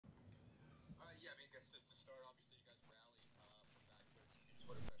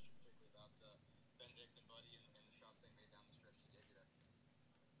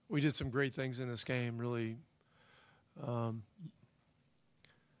We did some great things in this game, really.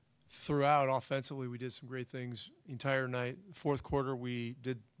 Throughout, offensively, we did some great things the entire night. Fourth quarter, we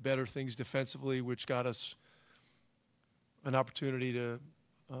did better things defensively, which got us an opportunity to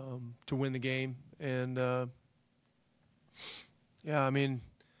win the game. And, yeah, I mean,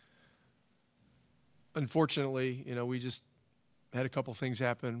 unfortunately, you know, we just had a couple things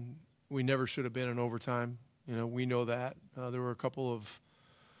happen. We never should have been in overtime. You know, we know that. There were a couple of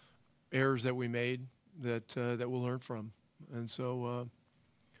errors that we made that we'll learn from. And so,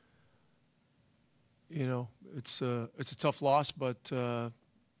 you know, it's a tough loss, but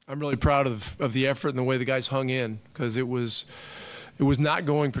I'm really proud of the effort and the way the guys hung in, because it was not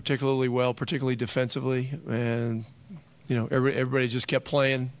going particularly well, particularly defensively, and you know, everybody just kept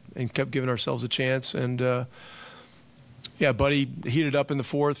playing and kept giving ourselves a chance. And yeah, Buddy heated up in the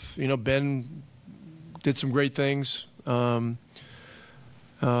fourth. You know, Ben did some great things. They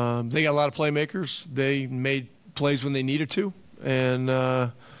got a lot of playmakers. They made plays when they needed to, and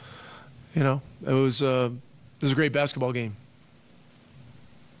you know, it was a great basketball game.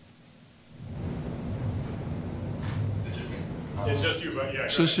 It's just you, but yeah.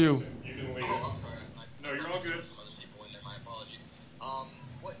 It's just you. You can leave. Oh, I'm sorry. No, you're all good. Some other people in there. My apologies. I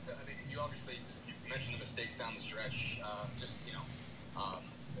mean, you obviously you mentioned the mistakes down the stretch. Some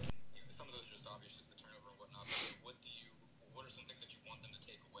of those are just obvious, just the turnover and whatnot. But what are some things that you want them to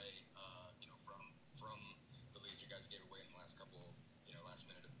take away, from the leads you guys gave away in the last couple, last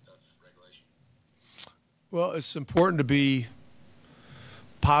minute of regulation? Well, it's important to be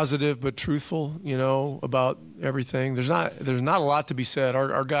positive but truthful, you know, about everything. There's not a lot to be said.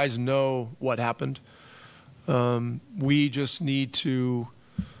 Our guys know what happened. We just need to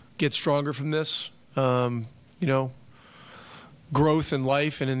get stronger from this. You know, growth in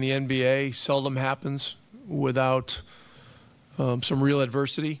life and in the NBA seldom happens without some real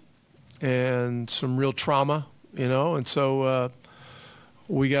adversity and some real trauma, you know, and so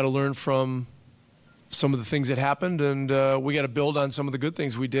we got to learn from some of the things that happened, and we got to build on some of the good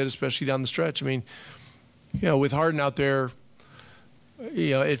things we did, especially down the stretch. I mean, you know, with Harden out there, you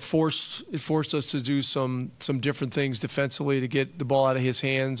know, it forced us to do some different things defensively to get the ball out of his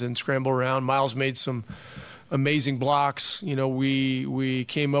hands and scramble around. Miles made some amazing blocks. You know, we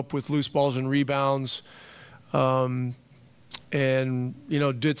came up with loose balls and rebounds, and you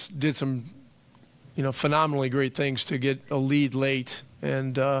know, did some, you know, phenomenally great things to get a lead late.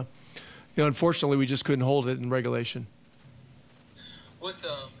 And you know, unfortunately, we just couldn't hold it in regulation.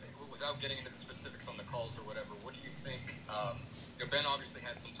 Without getting into the specifics on the calls or whatever, what do you think? Ben obviously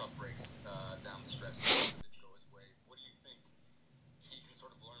had some tough breaks down the stretch. That didn't go his way. What do you think he can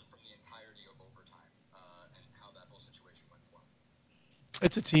sort of learn from the entirety of overtime and how that whole situation went for him?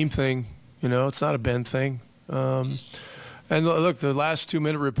 It's a team thing, you know. It's not a Ben thing. And look, the last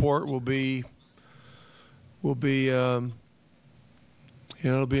 2-minute report will be. You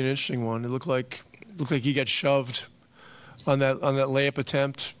know, it'll be an interesting one. It looked like he got shoved on that layup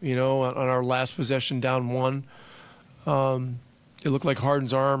attempt, you know, on our last possession down one. It looked like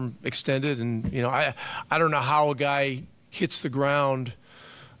Harden's arm extended, and you know, I don't know how a guy hits the ground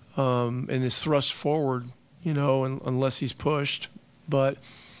and is thrust forward, you know, unless he's pushed. But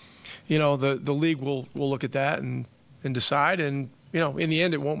you know, the league will look at that and decide, and you know, in the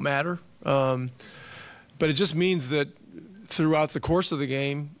end, it won't matter. But it just means that throughout the course of the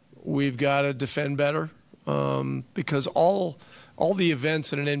game, we've got to defend better, because all the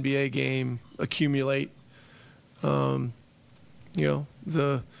events in an NBA game accumulate. You know,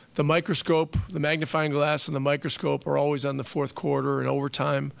 the microscope, the magnifying glass and the microscope are always on the fourth quarter and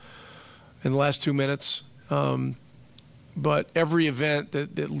overtime in the last 2 minutes. But every event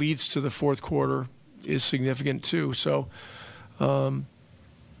that leads to the fourth quarter is significant too. So, you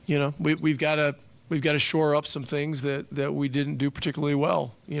know, we've got to shore up some things that we didn't do particularly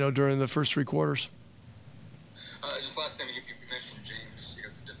well, you know, during the first three quarters. Just last time you mentioned James, you know,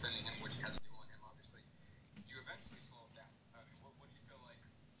 defending him, what you had to do on him. Obviously, you eventually slowed down. I mean, what do you feel like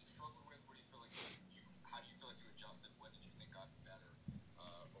you struggled with? What do you feel like how do you feel like you adjusted? What did you think got better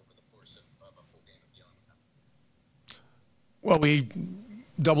over the course of a full game of dealing with him? Well, we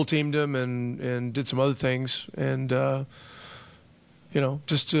double teamed him and did some other things, and you know,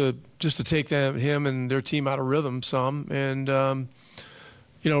 just to take him and their team out of rhythm some. And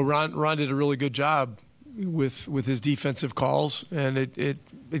you know, Ron did a really good job with his defensive calls, and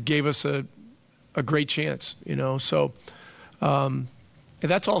it gave us a great chance, you know. So and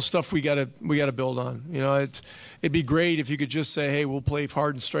that's all stuff we gotta build on. You know, it'd be great if you could just say, hey, we'll play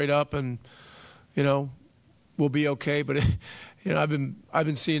Harden straight up, and you know, we'll be okay. But I've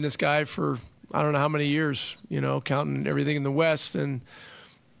been seeing this guy for I don't know how many years, counting everything in the West, and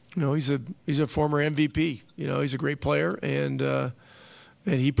he's a former MVP. He's a great player, and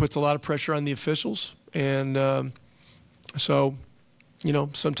he puts a lot of pressure on the officials, and so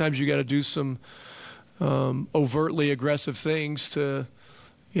sometimes you got to do some overtly aggressive things to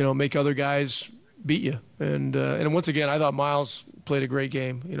make other guys beat you. And once again, I thought Miles played a great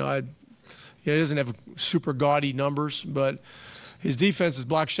game. He doesn't have super gaudy numbers, but his defense, his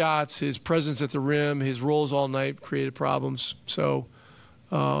block shots, his presence at the rim, his rolls all night created problems. So,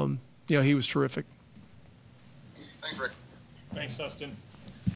 he was terrific. Thanks, Rick. Thanks, Dustin.